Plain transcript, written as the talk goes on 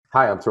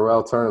Hi, I'm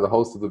Terrell Turner, the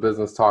host of the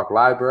Business Talk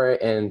Library,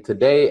 and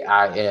today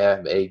I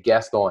have a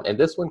guest on, and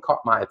this one caught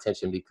my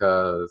attention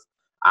because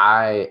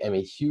I am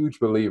a huge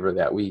believer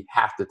that we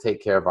have to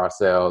take care of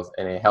ourselves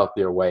in a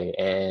healthier way.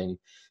 And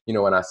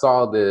when I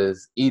saw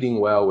this Eating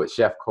Well with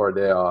Chef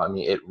Cordell,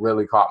 it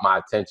really caught my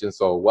attention.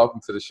 So, welcome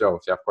to the show,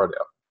 Chef Cordell.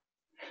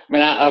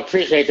 Man, I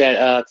appreciate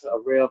that.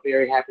 Real,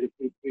 very happy to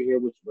be here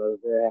with you, brother.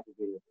 Very happy to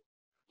be here.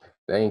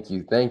 Thank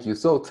you, thank you.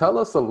 So, tell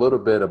us a little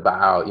bit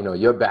about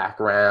your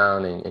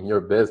background and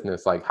your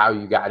business, like how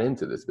you got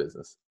into this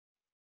business.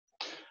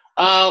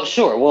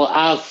 Sure. Well,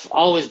 I've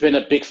always been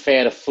a big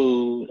fan of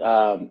food,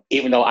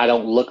 even though I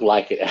don't look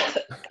like it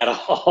at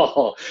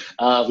all.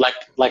 Like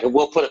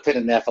we'll put a pin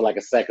in there for like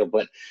a second,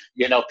 but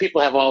people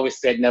have always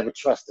said never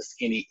trust the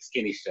skinny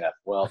chef.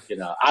 Well,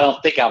 I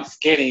don't think I'm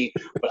skinny,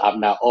 but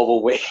I'm not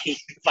overweight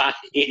by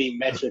any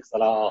metrics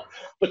at all.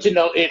 But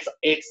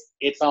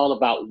it's all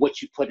about what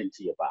you put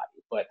into your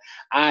body. But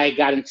I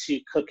got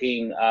into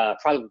cooking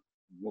probably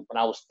when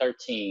I was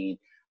 13.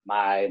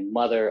 My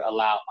mother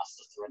allowed my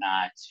sister and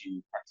I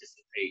to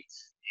participate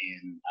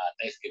in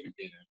Thanksgiving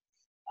dinner.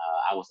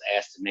 I was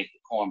asked to make the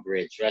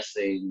cornbread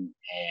dressing,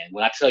 and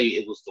when I tell you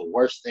it was the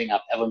worst thing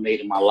I've ever made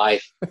in my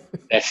life,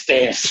 that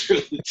stands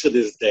true to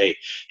this day.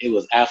 It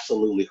was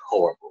absolutely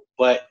horrible,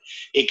 but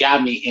it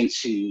got me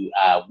into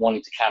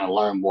wanting to kind of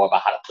learn more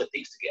about how to put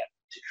things together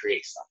to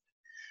create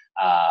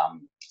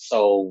something.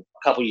 So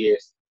a couple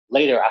years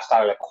later, I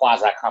started a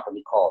quasi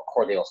company called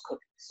Cordell's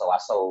Cooking. So I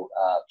sold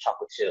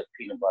chocolate chip,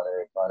 peanut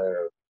butter,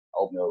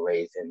 oatmeal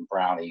raisin,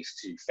 brownies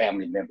to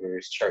family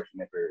members, church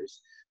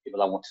members,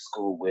 people I went to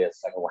school with,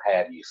 like what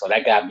have you. So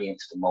that got me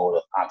into the mode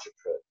of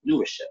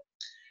entrepreneurship.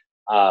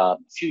 A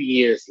few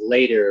years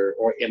later,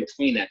 or in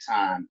between that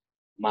time,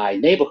 my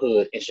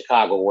neighborhood in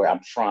Chicago, where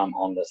I'm from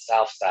on the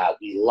south side,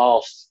 we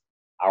lost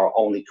our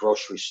only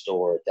grocery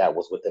store that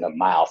was within a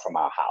mile from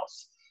our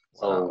house.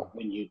 So Wow.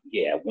 when you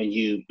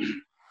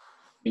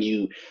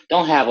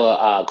don't have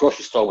a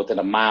grocery store within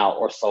a mile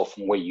or so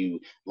from where you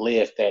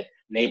live, that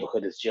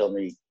neighborhood is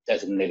generally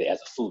designated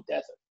as a food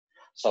desert.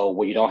 So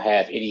where you don't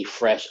have any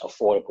fresh,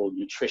 affordable,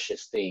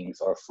 nutritious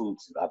things or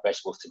fruits,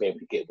 vegetables to be able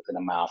to get within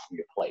a mile from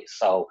your place.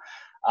 So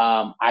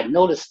I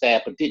noticed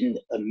that, but didn't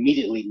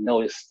immediately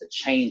notice the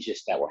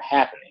changes that were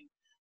happening.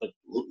 But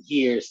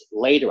years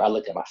later, I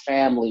looked at my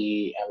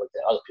family and looked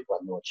at other people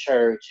I knew in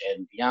church,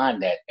 and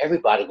beyond that,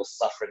 everybody was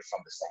suffering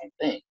from the same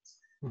things: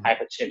 Mhm.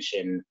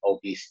 hypertension,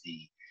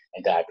 obesity,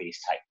 and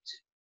diabetes type 2.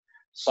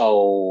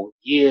 So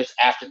years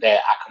after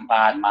that, I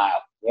combined my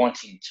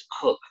wanting to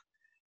cook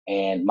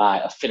and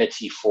my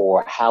affinity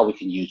for how we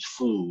can use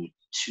food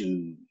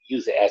to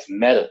use it as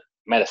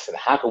medicine.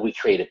 How can we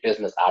create a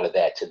business out of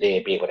that to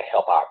then be able to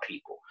help our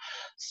people?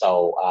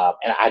 So,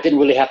 and I didn't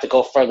really have to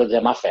go further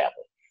than my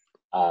family.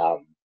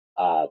 Um,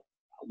 uh,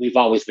 we've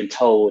always been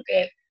told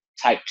that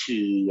type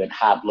 2 and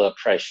high blood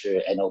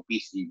pressure and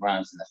obesity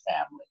runs in the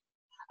family.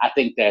 I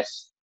think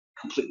that's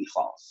completely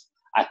false.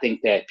 I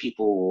think that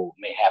people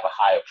may have a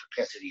higher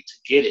propensity to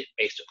get it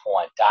based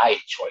upon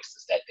diet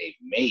choices that they've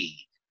made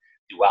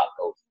throughout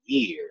those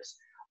years.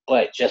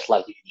 But just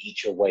like you can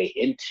eat your way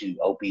into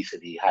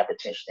obesity,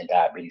 hypertension, and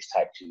diabetes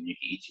type 2, you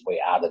can eat your way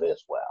out of it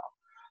as well.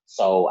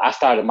 So I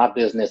started my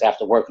business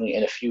after working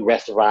in a few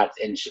restaurants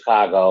in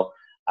Chicago.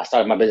 I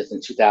started my business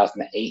in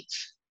 2008,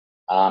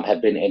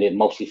 have been in it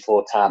mostly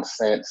full time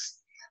since.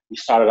 We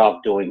started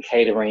off doing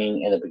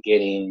catering in the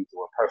beginning,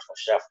 doing personal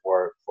chef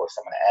work for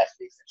some of the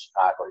athletes in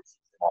Chicago to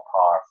keep them on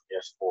par for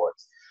their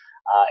sports.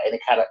 And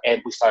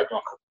we started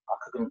doing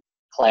cooking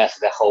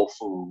classes at Whole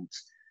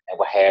Foods and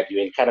what have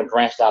you, and kind of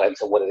branched out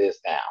into what it is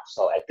now.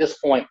 So at this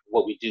point,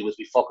 what we do is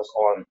we focus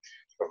on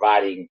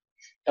providing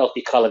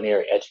healthy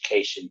culinary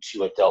education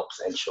to adults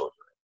and children.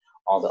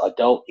 On the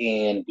adult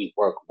end, we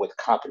work with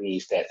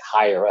companies that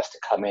hire us to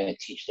come in and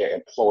teach their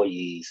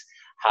employees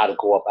how to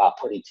go about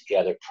putting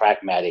together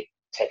pragmatic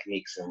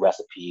techniques and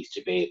recipes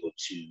to be able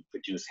to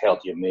produce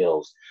healthier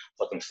meals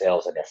for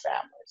themselves and their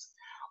families.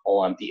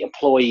 On the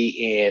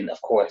employee end, of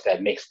course,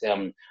 that makes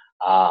them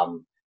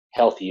um,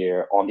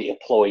 healthier. On the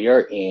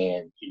employer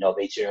end,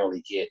 they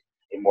generally get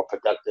a more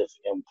productive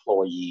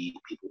employee,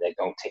 people that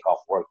don't take off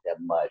work that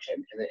much,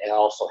 and it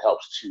also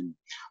helps to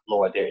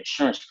lower their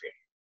insurance premium.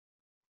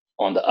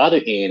 On the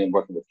other end, and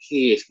working with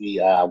kids, we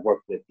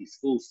work with the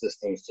school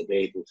systems to be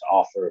able to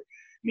offer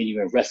menu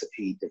and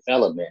recipe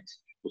development,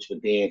 which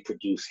would then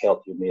produce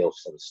healthier meals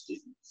for the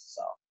students.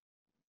 So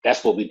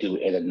that's what we do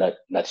in a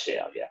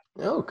nutshell. Yeah.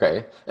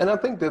 Okay. And I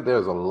think that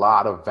there's a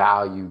lot of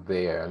value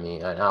there.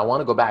 And I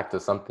want to go back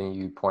to something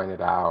you pointed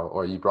out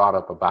or you brought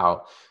up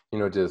about,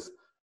 just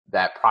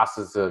that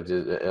process of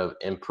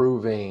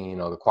improving,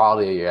 the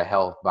quality of your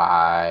health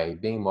by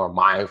being more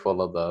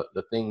mindful of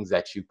the things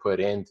that you put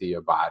into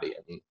your body.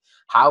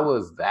 How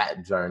was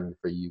that journey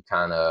for you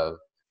kind of,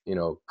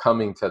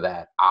 coming to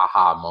that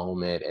aha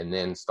moment and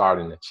then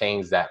starting to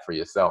change that for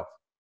yourself?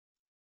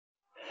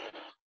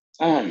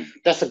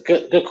 That's a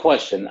good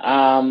question.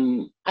 I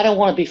don't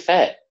want to be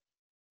fat.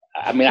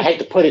 I mean, I hate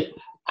to put it.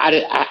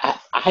 I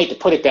hate to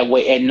put it that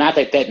way, and not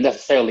that that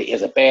necessarily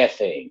is a bad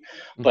thing,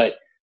 but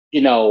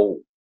you know,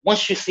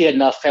 once you see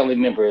enough family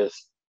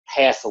members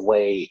pass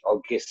away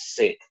or get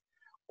sick,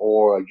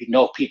 or you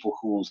know people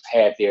who's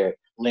had their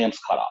limbs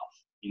cut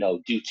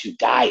off, due to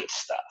diet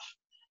stuff,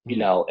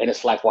 Mm. and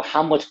it's like, well,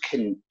 how much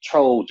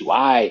control do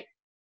I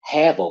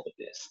have over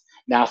this?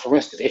 Now, for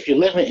instance, if you're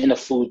living in a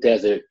food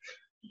desert,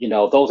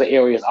 those are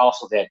areas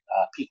also that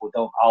people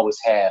don't always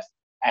have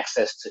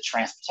access to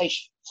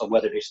transportation. So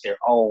whether it's their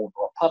own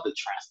or public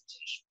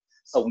transportation.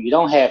 So when you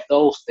don't have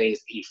those things,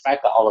 and you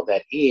factor all of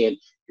that in,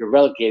 you're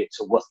relegated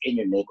to what's in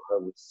your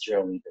neighborhood, which is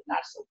generally the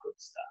not so good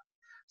stuff.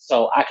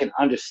 So I can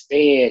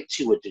understand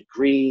to a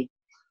degree,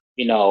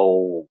 you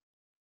know,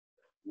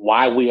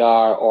 why we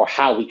are or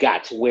how we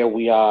got to where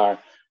we are.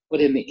 But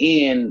in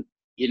the end,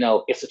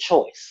 it's a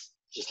choice,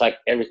 just like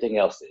everything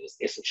else is.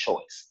 It's a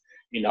choice.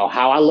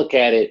 How I look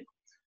at it,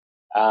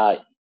 either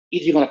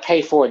you're going to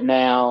pay for it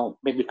now,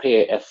 maybe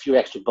pay a few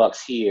extra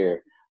bucks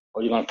here,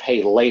 or you're going to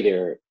pay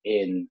later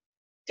in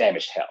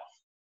damaged health.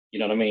 You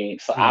know what I mean?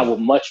 So I would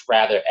much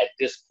rather at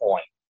this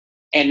point,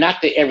 and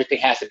not that everything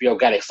has to be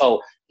organic.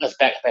 So let's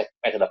back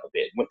it up a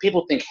bit. When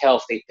people think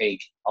health, they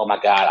think, oh my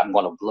God, I'm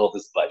going to blow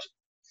this budget.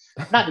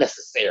 Not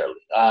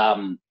necessarily.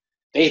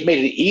 They've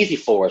made it easy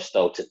for us,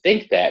 though, to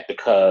think that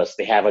because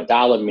they have a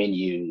dollar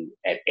menu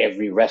at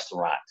every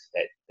restaurant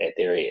that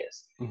there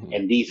is. Mm-hmm.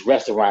 And these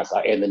restaurants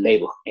are in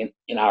the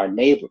in our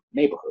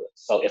neighborhood.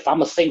 So if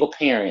I'm a single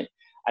parent,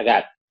 I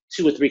got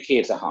 2 or 3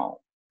 kids at home,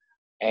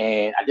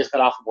 and I just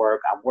got off of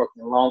work. I'm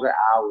working longer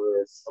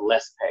hours for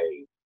less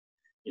pay,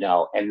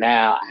 and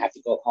now I have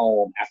to go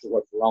home after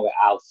work for longer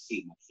hours to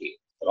feed my kids.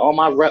 But on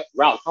my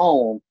route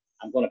home,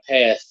 I'm going to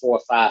pass 4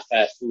 or 5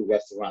 fast food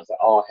restaurants that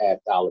all have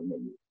dollar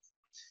menus.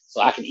 So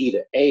I can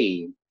either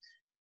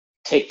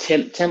take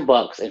 10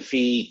 bucks and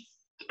feed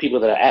the people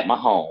that are at my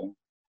home,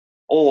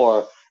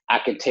 or I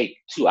can take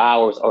 2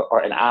 hours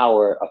or an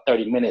hour or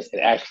 30 minutes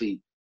and actually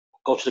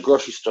go to the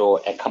grocery store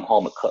and come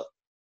home and cook.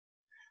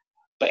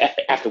 But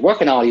after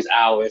working all these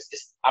hours,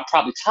 I'm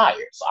probably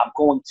tired. So I'm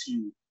going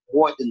to,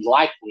 more than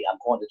likely, I'm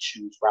going to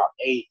choose route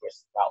A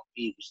versus route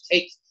B, which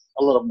takes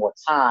a little more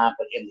time,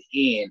 but in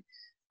the end,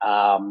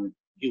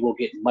 you will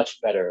get much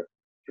better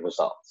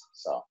results.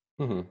 So,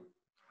 Mm-hmm.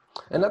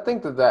 And I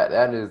think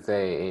that is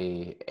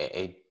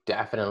a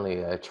definitely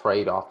a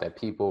trade-off that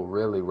people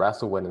really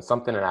wrestle with, and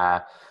something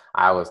that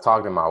I was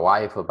talking to my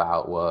wife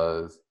about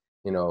was,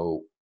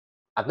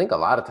 I think a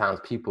lot of times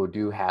people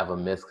do have a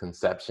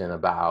misconception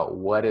about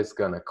what it's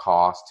going to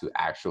cost to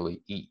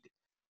actually eat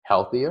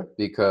healthier,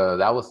 because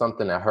that was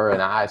something that her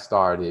and I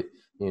started,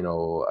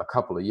 a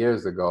couple of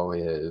years ago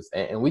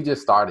and we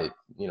just started,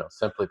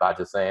 simply by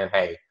just saying,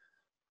 hey,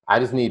 I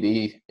just need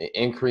to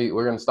increase.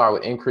 We're going to start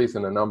with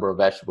increasing the number of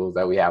vegetables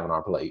that we have on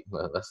our plate.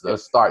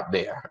 Let's start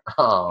there.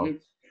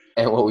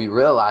 And what we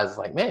realized is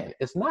like, man,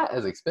 it's not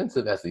as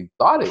expensive as we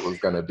thought it was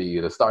going to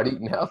be to start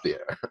eating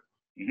healthier.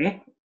 Mm-hmm.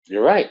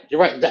 You're right. You're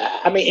right.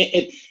 I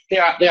mean,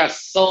 there are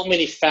so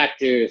many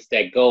factors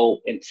that go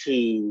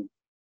into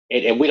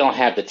it, and we don't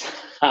have the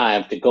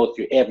time to go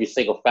through every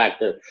single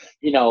factor.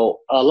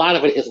 A lot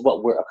of it is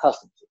what we're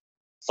accustomed to.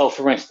 So,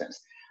 for instance,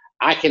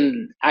 I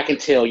can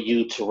tell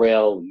you,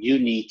 Terrell, you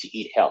need to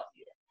eat healthier.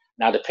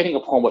 Now, depending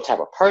upon what type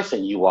of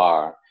person you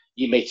are,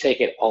 you may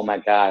take it, oh my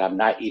God, I'm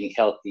not eating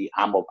healthy.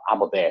 I'm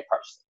a bad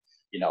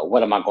person.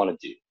 What am I going to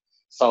do?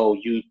 So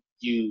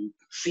you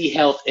see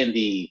health in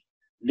the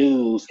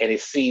news and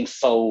it seems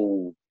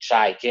so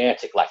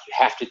gigantic, like you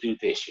have to do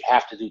this, you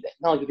have to do that.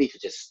 No, you need to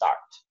just start.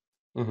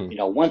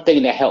 Mm-hmm. One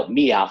thing that helped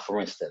me out,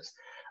 for instance,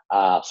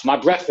 so my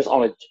breakfast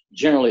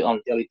generally on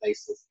a daily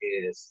basis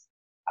is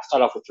I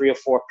start off with 3 or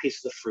 4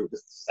 pieces of fruit. This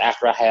is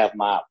after I have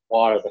my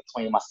water to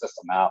clean my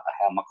system out.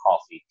 I have my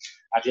coffee.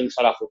 I generally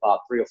start off with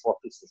about 3 or 4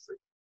 pieces of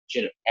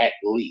fruit, at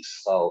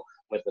least. So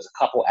whether it's a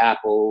couple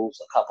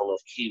apples, a couple of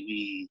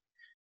kiwi,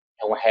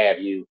 and what have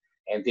you,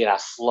 and then I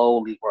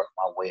slowly work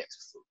my way into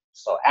food.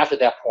 So after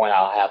that point,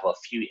 I'll have a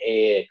few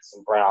eggs,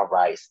 some brown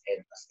rice,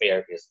 and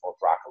asparagus or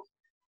broccoli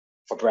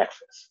for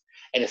breakfast.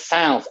 And it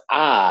sounds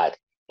odd,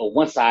 but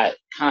once I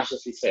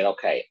consciously said,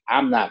 okay,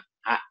 I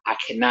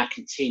cannot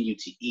continue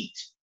to eat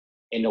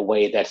in a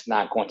way that's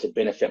not going to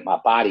benefit my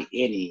body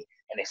any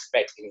and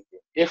expect anything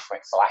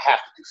different. So I have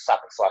to do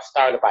something. So I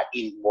started by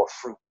eating more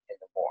fruit in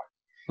the morning.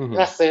 Mm-hmm.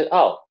 And I said,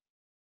 oh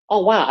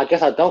wow, I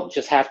guess I don't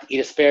just have to eat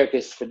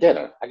asparagus for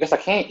dinner. I guess I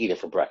can't eat it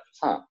for breakfast,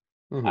 huh?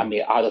 Mm-hmm. I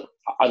mean,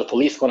 are the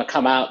police going to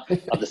come out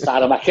of the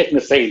side of my kitchen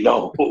and say,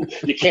 no,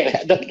 you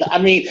can't? I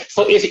mean,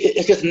 so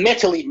it's just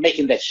mentally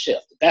making that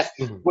shift. That's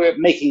We're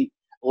making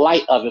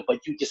light of it, but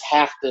you just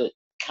have to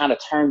kind of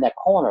turn that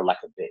corner like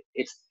a bit.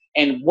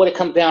 And what it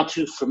comes down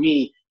to for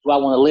me, do I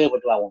want to live or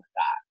do I want to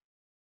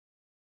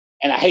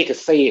die? And I hate to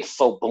say it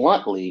so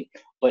bluntly,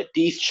 but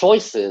these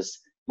choices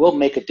will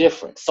make a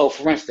difference. So,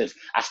 for instance,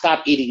 I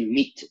stopped eating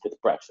meat with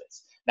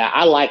breakfast. Now,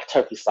 I like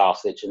turkey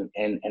sausage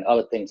and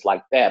other things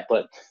like that,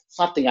 but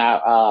something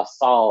I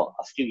saw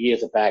a few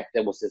years back,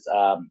 there was this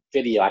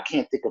video, I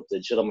can't think of the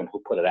gentleman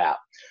who put it out,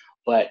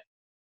 but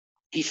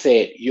he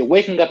said, you're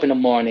waking up in the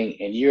morning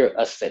and you're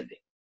ascending.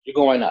 You're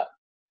going up.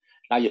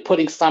 Now, you're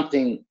putting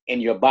something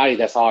in your body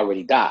that's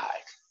already died.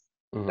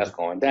 Mm-hmm. That's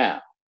going down.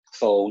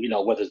 So,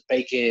 whether it's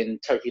bacon,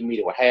 turkey meat,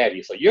 or what have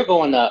you. So you're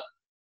going up,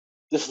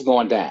 this is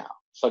going down.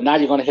 So now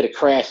you're going to hit a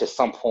crash at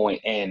some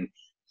point, and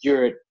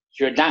you're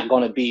you're not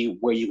going to be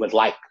where you would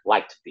like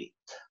to be.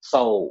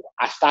 So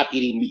I stopped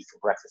eating meat for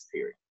breakfast.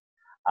 Period.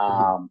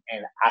 Mm-hmm.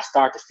 And I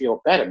start to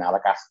feel better now.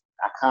 Like I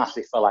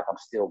constantly feel like I'm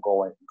still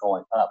going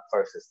up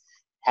versus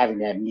having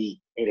that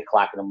meat 8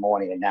 o'clock in the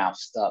morning, and now I'm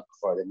stuck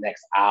for the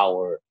next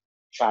hour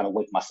trying to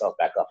wake myself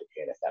back up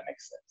again. If that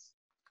makes sense.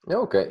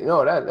 Okay,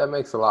 no, that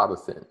makes a lot of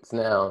sense.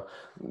 Now,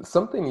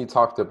 something you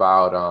talked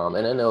about,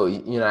 and I know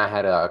I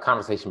had a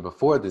conversation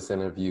before this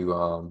interview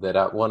that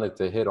I wanted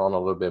to hit on a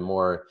little bit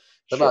more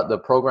Sure. about the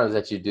programs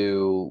that you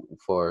do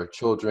for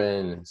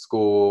children in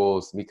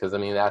schools, because I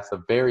mean that's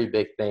a very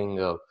big thing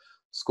of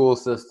school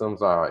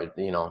systems are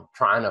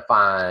trying to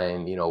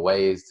find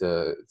ways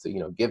to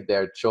give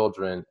their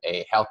children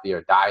a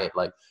healthier diet.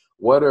 Like,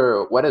 what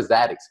has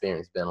that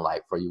experience been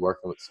like for you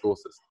working with school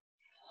systems?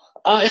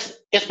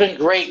 It's been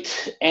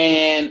great,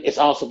 and it's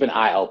also been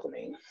eye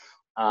opening.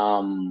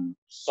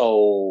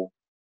 So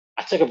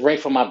I took a break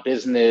from my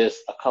business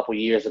a couple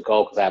years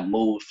ago because I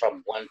moved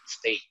from one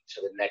state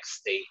to the next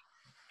state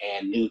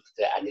and knew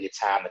that I needed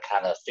time to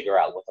kind of figure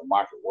out what the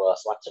market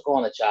was. So I took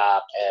on a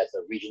job as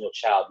a regional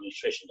child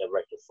nutrition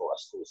director for a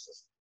school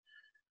system.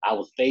 I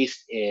was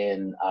based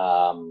in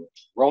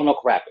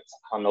Roanoke Rapids.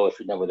 I don't know if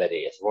you know where that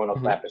is. Roanoke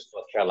Hmm. Rapids,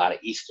 North Carolina,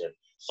 Eastern.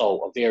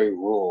 So a very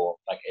rural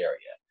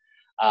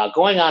area.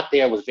 Going out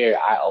there was very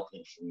eye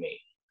opening for me.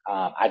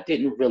 I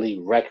didn't really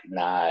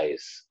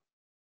recognize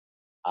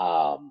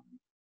um,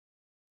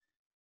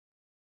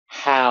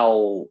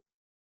 how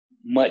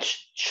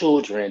much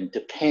children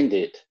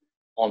depended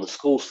on the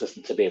school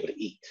system to be able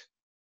to eat.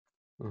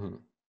 Hmm.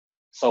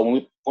 So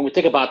when we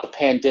think about the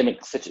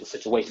pandemic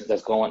situations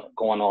that's going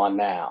on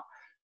now,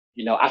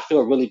 I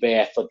feel really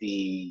bad for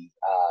the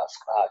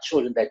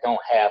children that don't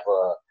have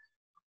a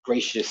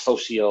gracious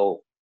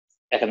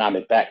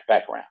socio-economic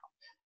background,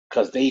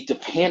 because they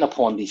depend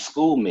upon these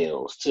school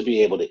meals to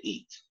be able to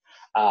eat.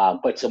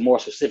 But to more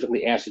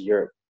specifically answer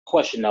your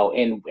question, though,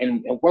 in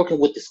working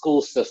with the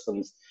school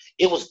systems,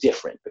 it was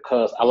different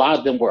because a lot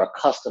of them were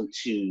accustomed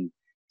to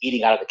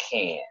eating out of the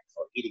cans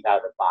or eating out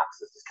of the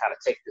boxes. Just kind of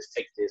take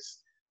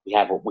this. We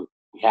have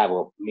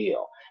a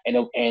meal,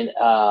 and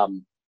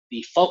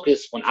the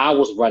focus when I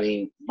was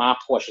running my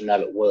portion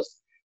of it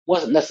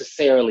wasn't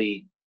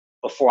necessarily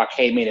before I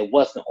came in. It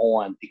wasn't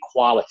on the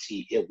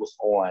quality. It was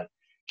on,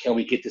 can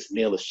we get this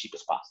meal as cheap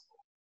as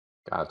possible?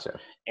 Gotcha.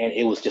 And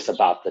it was just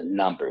about the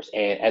numbers.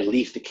 And at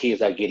least the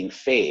kids are getting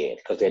fed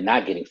because they're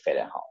not getting fed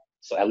at home.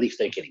 So at least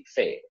they're getting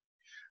fed.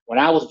 When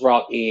I was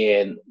brought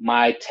in,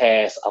 my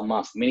task,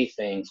 amongst many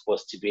things,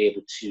 was to be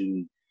able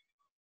to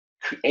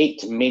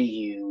create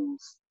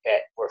menus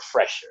that were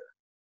fresher,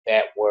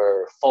 that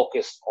were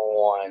focused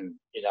on,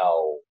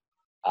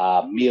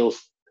 meals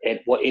and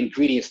what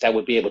ingredients that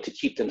would be able to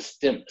keep them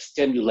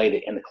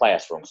stimulated in the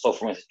classroom. So,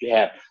 for instance, you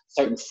have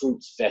certain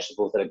fruits,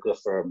 vegetables that are good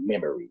for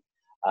memory,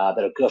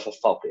 that are good for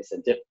focus,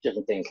 and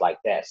different things like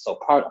that. So,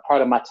 part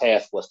of my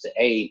task was to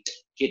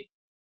get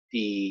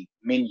the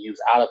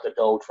menus out of the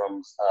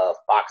doldrums of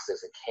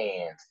boxes and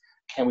cans.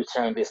 Can we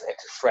turn this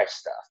into fresh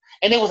stuff?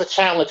 And it was a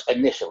challenge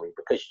initially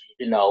because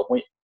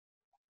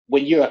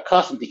when you're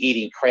accustomed to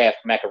eating Kraft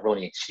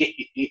macaroni and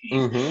cheese,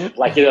 Hmm.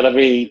 like, you know what I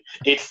mean,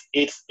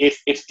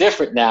 it's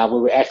different now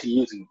when we're actually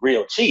using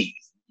real cheese,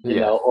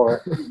 Yeah.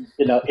 or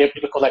if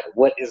people like,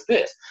 what is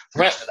this?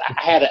 For instance,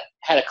 I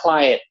had a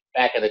client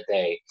back in the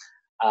day,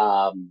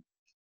 um,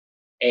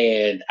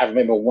 and I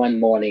remember one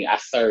morning I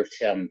served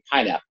him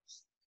pineapples,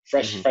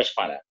 fresh Hmm. fresh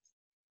pineapple,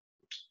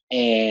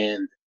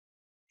 and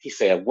he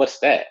said, "What's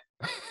that?"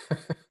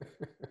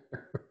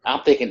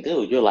 I'm thinking,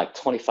 dude, you're like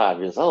 25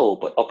 years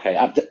old, but okay,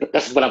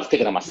 that's what I was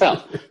thinking of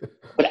myself.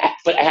 But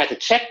I had to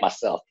check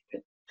myself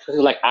because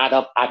like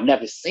I've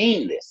never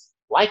seen this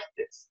like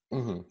this.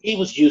 Hmm. He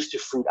was used to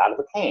fruit out of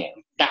a can.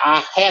 Now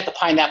I had the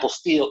pineapple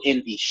still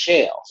in the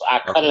shell, so I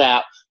cut it Okay.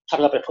 out, cut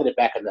it up, and put it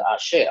back in the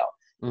shell.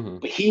 Hmm.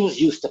 But he was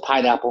used to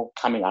pineapple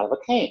coming out of a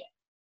can,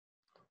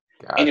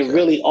 and it Gotcha.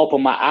 really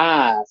opened my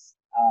eyes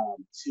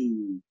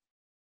to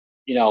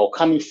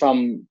coming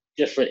from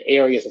different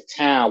areas of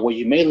town where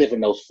you may live in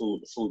those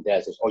food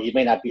deserts, or you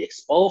may not be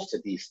exposed to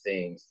these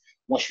things.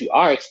 Once you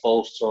are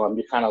exposed to them,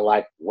 you're kind of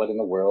like, what in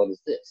the world is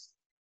this?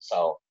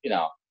 So,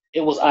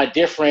 it was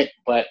different,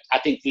 but I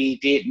think we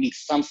did meet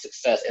some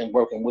success in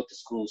working with the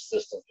school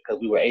system because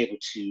we were able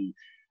to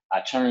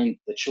turn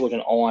the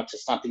children on to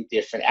something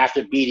different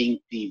after beating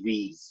the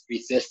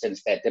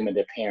resistance that them and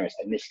their parents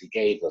initially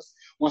gave us.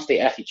 Once they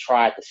actually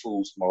tried the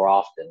foods more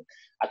often,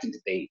 I think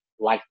that they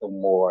like them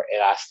more,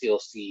 and I still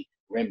see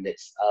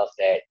remnants of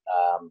that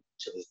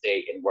to this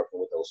day in working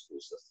with those school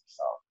systems.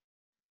 So,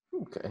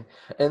 Okay.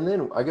 And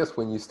then I guess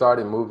when you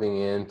started moving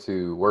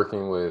into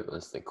working with,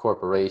 let's say,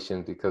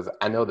 corporations, because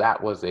I know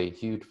that was a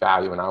huge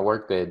value. When I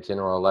worked at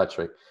General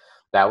Electric,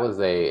 that was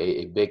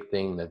a big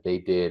thing that they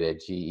did at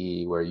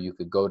GE, where you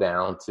could go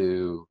down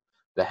to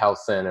the health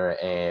center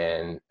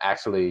and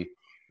actually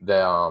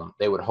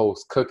they would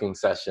host cooking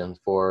sessions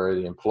for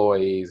the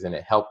employees, and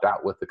it helped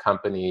out with the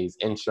company's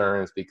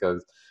insurance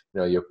because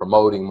you're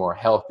promoting more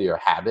healthier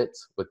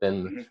habits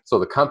within. Mm-hmm. So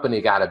the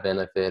company got a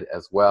benefit,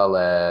 as well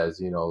as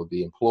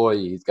the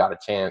employees got a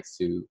chance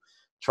to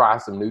try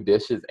some new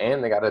dishes,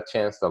 and they got a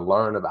chance to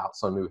learn about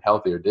some new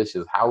healthier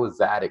dishes. How was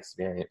that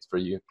experience for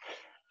you?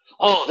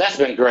 Oh, that's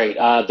been great.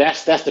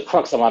 That's the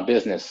crux of my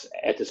business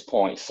at this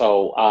point.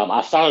 So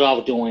I started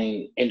off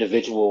doing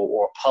individual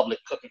or public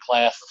cooking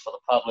classes for the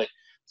public.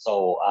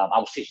 So I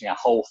was teaching at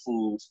Whole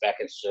Foods back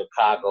in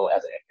Chicago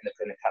as an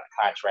independent kind of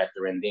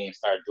contractor, and then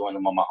started doing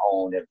them on my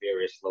own at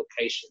various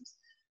locations.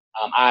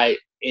 I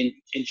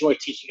enjoy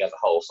teaching as a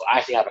whole. So I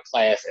actually have a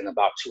class in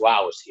about 2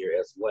 hours here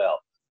as well.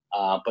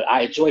 But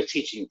I enjoy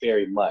teaching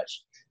very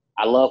much.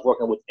 I love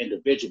working with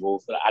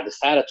individuals, but I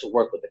decided to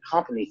work with the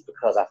companies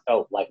because I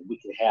felt like we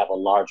could have a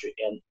larger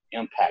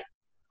impact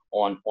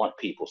on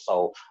people.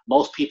 So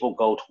most people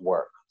go to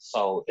work.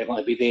 So they're going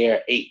to be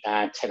there 8,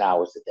 9, 10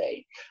 hours a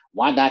day.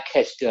 Why not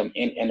catch them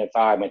in an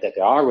environment that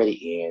they're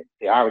already in?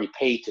 They're already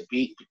paid to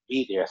be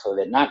there, so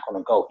they're not going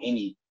to go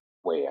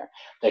anywhere.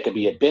 That could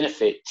be a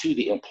benefit to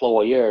the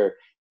employer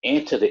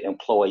and to the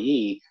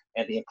employee,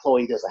 and the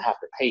employee doesn't have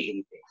to pay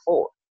anything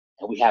for it.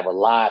 And we have a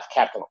live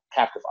captive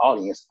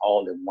audience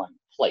all in one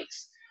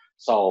place.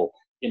 So,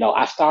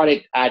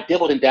 I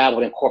dabbled and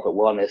dabbled in corporate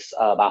wellness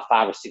about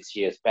 5 or 6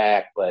 years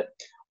back. But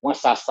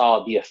once I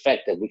saw the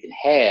effect that we can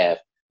have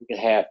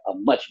a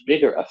much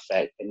bigger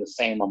effect in the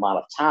same amount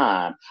of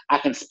time. I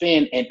can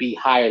spend and be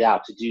hired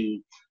out to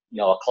do,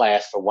 a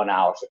class for 1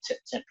 hour for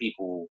 10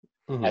 people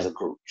as a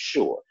group,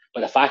 sure.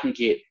 But if I can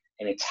get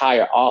an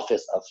entire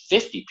office of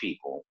 50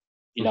 people,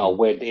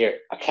 where they're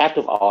a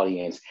captive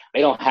audience,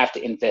 they don't have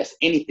to invest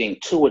anything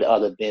to it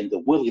other than the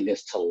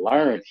willingness to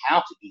learn how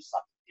to do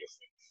something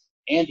different,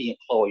 and the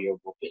employer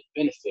will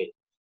benefit.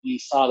 We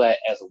saw that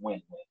as a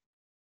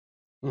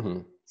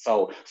win-win.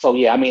 So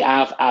yeah, I mean,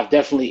 I've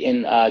definitely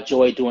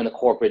enjoyed doing the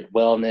corporate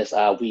wellness.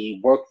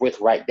 We work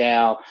with right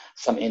now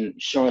some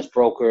insurance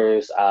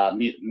brokers,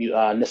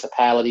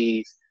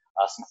 municipalities,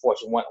 some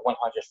Fortune 100,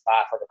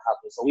 500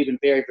 companies. So we've been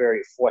very,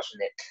 very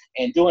fortunate.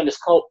 And during this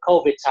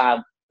COVID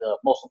time, the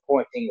most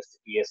important thing is to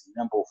be as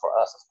nimble for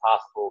us as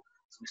possible.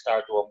 So we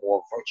started doing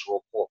more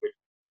virtual corporate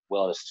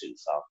wellness too.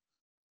 So.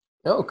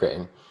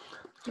 Okay.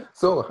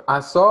 So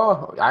I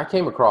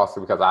came across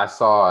it because I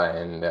saw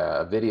in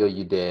a video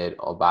you did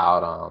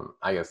about,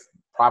 I guess,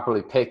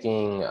 properly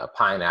picking a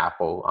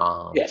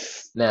pineapple.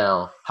 Yes.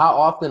 Now, how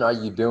often are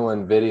you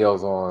doing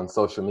videos on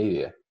social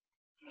media?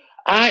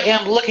 I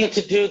am looking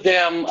to do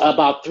them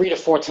about 3 to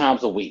 4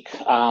 times a week.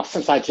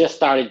 Since I just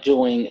started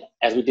doing,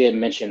 as we did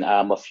mention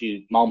a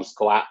few moments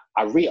ago, I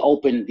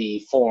reopened the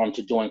forum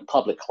to doing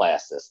public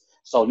classes.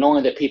 So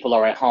knowing that people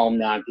are at home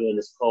now during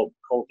this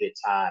COVID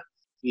time,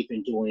 we've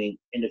been doing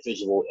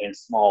individual and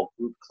small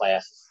group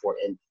classes for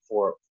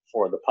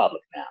the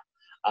public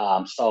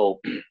now. So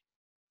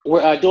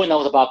we're doing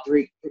those about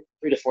three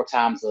to 4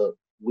 times a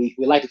week.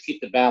 We like to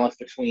keep the balance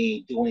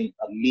between doing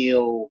a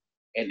meal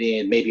and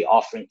then maybe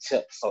offering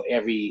tips. So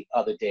every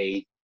other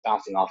day,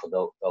 bouncing off of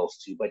those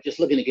two, but just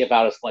looking to give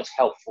out as much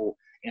helpful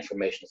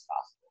information as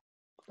possible.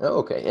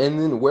 Okay. And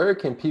then where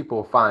can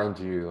people find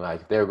you?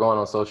 Like, they're going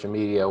on social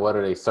media, what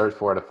do they search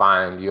for to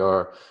find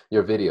your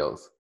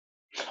videos?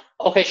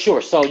 Okay,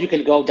 sure. So you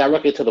can go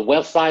directly to the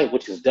website,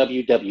 which is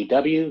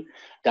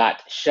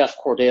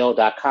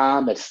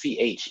www.chefcordell.com. That's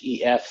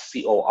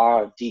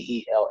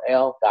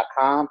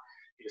CHEFCORDELL.com.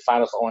 You can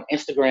find us on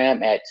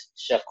Instagram at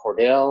Chef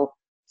Cordell,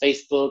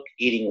 Facebook,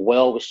 Eating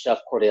Well with Chef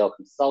Cordell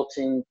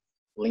Consulting,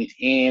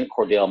 LinkedIn,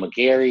 Cordell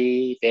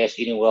McGarry,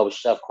 Eating Well with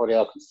Chef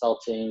Cordell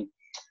Consulting.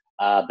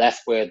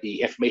 That's where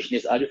the information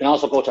is. You can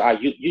also go to our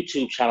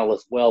YouTube channel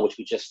as well, which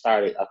we just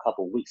started a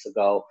couple of weeks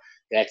ago.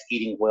 That's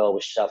Eating Well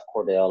with Chef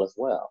Cordell as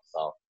well.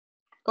 So,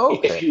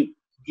 okay.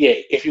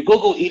 If you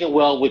Google Eating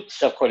Well with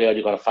Chef Cordell,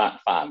 you're gonna find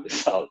me.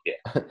 So yeah.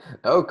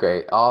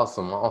 Okay,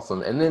 awesome.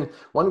 And then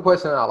one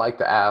question I like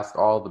to ask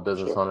all the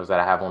business Sure. owners that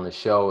I have on the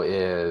show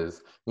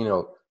is,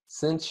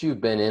 since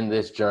you've been in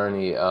this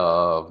journey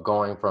of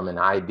going from an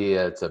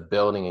idea to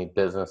building a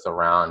business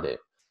around it,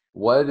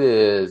 what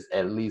is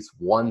at least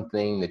one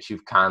thing that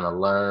you've kind of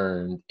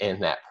learned in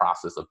that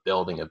process of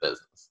building a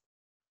business?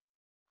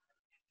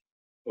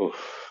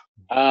 Oof.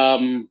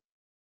 I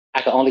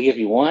can only give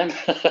you one.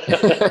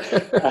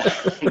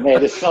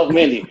 Man, there's so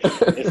many.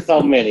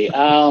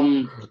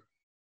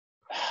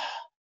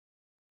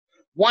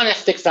 One that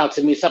sticks out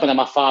to me, something that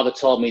my father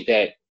told me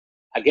that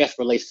I guess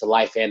relates to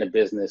life and the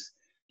business.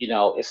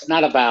 It's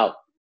not about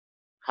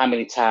how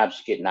many times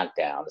you get knocked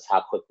down, it's how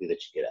quickly that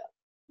you get up.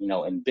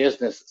 In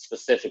business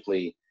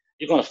specifically,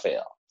 you're going to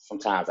fail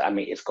sometimes. I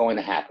mean, it's going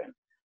to happen.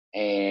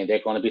 And there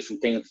are going to be some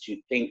things that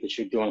you think that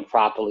you're doing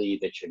properly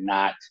that you're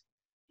not.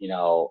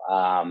 You're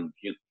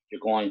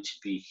going to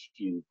be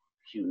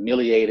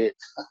humiliated.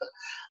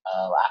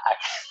 I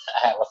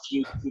have a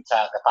few times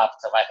that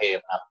popped into my head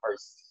when I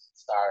first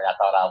started. I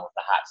thought I was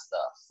the hot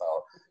stuff. So,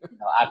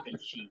 I've been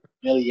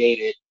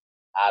humiliated.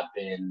 I've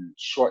been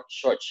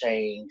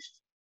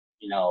shortchanged.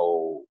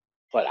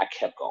 but I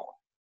kept going.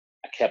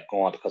 I kept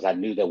going because I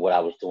knew that what I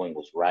was doing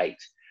was right.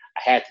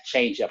 I had to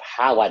change up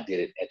how I did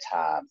it at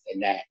times,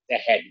 and that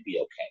had to be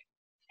okay.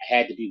 I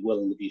had to be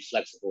willing to be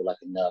flexible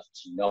enough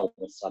to know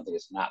when something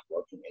is not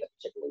working in a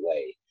particular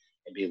way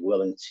and be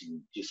willing to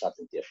do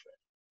something different.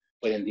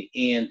 But in the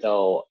end,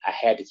 though, I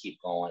had to keep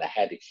going. I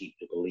had to keep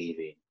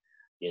believing,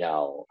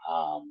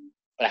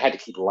 but I had to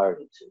keep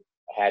learning too.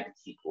 I had to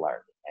keep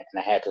learning,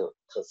 and I had to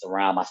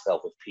surround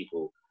myself with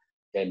people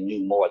that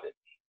knew more than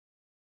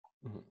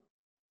me. Mhm.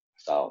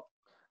 So,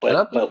 And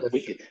I but think but we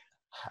that's, could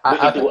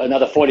I do think,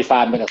 another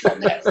 45 minutes on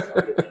that. So,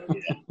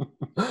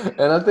 yeah.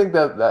 and I think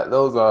that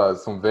those are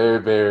some very,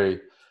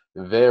 very,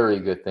 very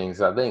good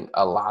things. I think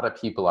a lot of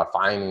people are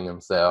finding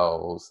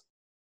themselves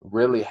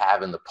really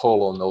having to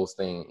pull on those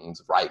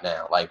things right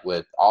now, like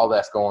with all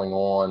that's going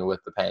on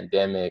with the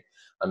pandemic.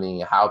 I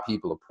mean, how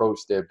people approach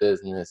their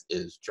business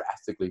is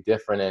drastically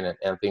different, and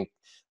I think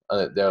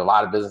there are a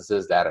lot of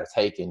businesses that are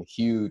taking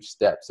huge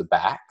steps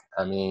back.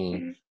 I mean,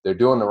 Mhm. they're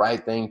doing the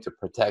right thing to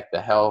protect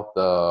the health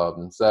of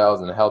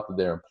themselves and the health of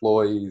their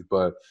employees,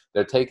 but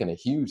they're taking a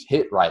huge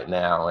hit right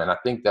now. And I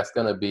think that's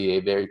going to be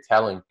a very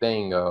telling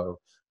thing of,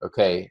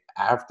 okay,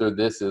 after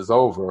this is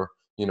over,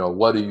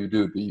 what do you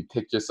do? Do you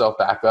pick yourself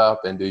back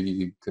up and do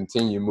you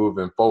continue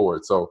moving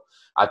forward? So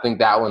I think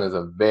that one is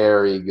a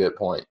very good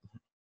point.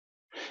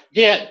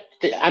 Yeah,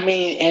 I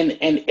mean,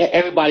 and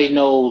everybody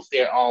knows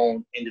their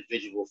own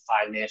individual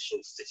financial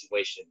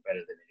situation better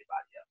than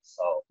anybody else.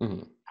 So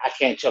Mhm. I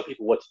can't tell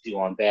people what to do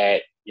on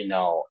that.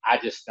 I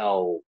just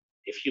know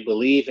if you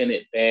believe in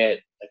it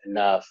bad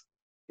enough,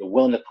 you're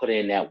willing to put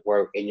in that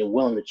work and you're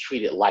willing to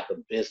treat it like a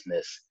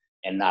business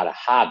and not a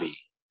hobby.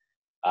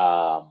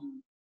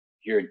 Um,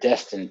 you're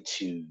destined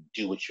to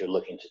do what you're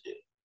looking to do.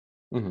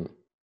 Mhm.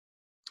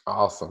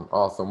 Awesome,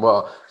 awesome.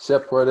 Well,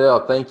 Chef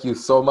Cordell, thank you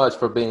so much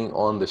for being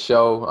on the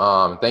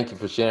show. Thank you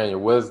for sharing your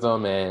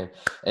wisdom, and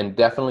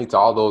definitely to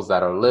all those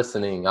that are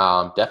listening,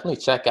 definitely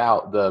check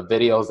out the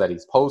videos that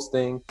he's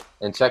posting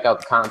and check out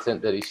the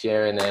content that he's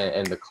sharing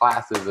and the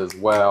classes as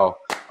well,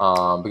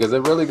 because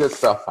there's really good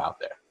stuff out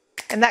there.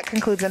 And that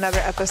concludes another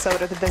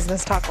episode of the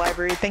Business Talk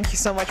Library. Thank you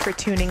so much for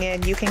tuning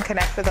in. You can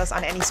connect with us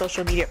on any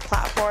social media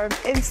platform,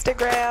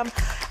 Instagram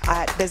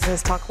at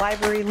Business Talk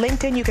Library,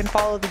 LinkedIn. You can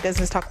follow the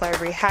Business Talk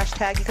Library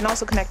hashtag. You can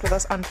also connect with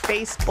us on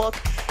Facebook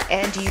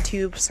and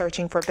YouTube,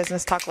 searching for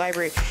Business Talk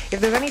Library. If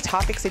there's any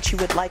topics that you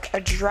would like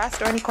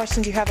addressed or any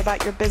questions you have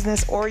about your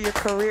business or your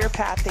career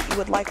path that you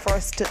would like for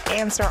us to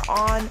answer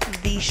on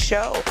the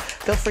show,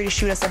 feel free to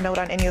shoot us a note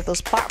on any of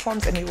those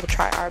platforms and we will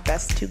try our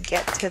best to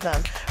get to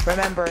them.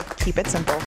 Remember, keep it simple.